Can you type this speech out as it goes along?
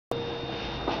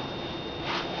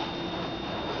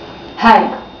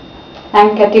Hi,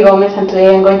 I'm Katy Gomez and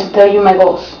today I'm going to tell you my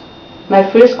goals. My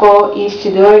first goal is to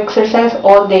do exercise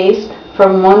all days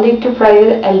from Monday to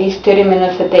Friday at least 30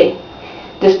 minutes a day.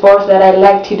 The sports that I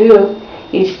like to do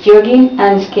is jogging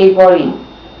and skateboarding.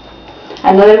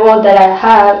 Another goal that I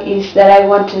have is that I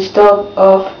want to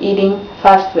stop eating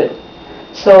fast food.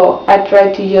 So I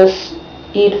try to just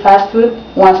eat fast food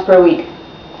once per week.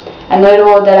 Another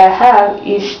goal that I have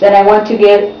is that I want to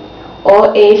get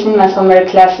all A's in my summer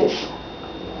classes.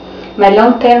 My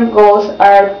long-term goals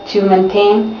are to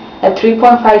maintain a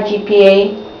 3.5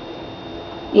 GPA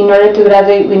in order to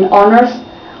graduate with honors.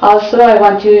 Also, I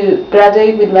want to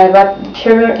graduate with my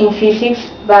bachelor in physics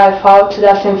by fall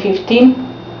 2015.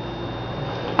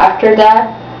 After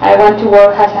that, I want to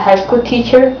work as a high school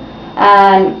teacher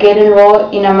and get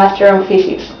enrolled in a master in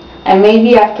physics. And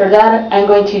maybe after that, I'm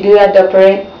going to do a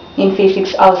doctorate in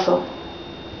physics also.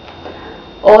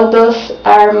 All those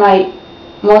are my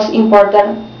most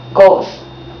important goals.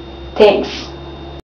 Thanks.